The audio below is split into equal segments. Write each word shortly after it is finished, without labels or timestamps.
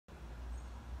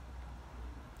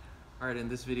Alright, in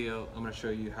this video I'm going to show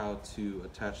you how to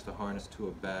attach the harness to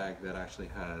a bag that actually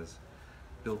has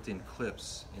built-in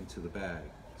clips into the bag.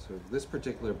 So this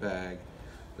particular bag,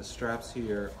 the straps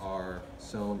here are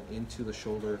sewn into the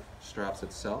shoulder straps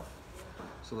itself.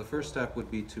 So the first step would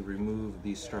be to remove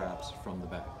these straps from the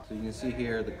bag. So you can see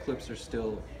here the clips are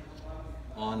still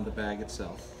on the bag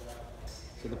itself.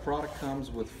 So the product comes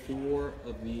with 4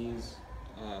 of these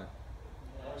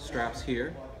straps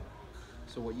here.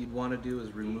 So what you'd want to do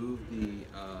is remove the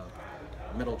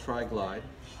metal tri-glide,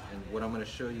 and what I'm going to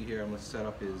show you here, I'm going to set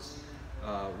up is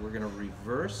we're going to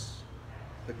reverse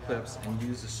the clips and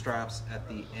use the straps at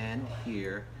the end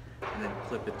here and then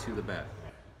clip it to the bag.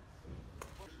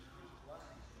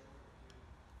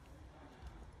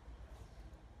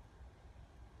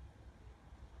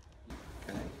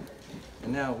 Okay.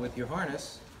 And now with your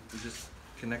harness, you just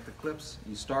connect the clips.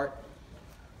 You start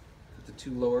with the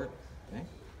 2 lower, okay?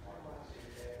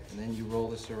 And then you roll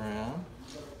this around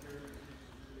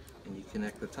and you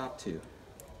connect the top 2.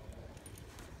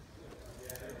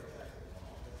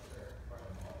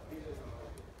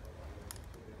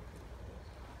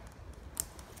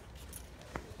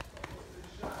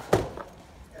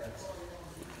 That's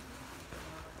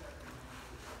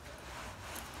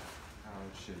how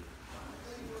it should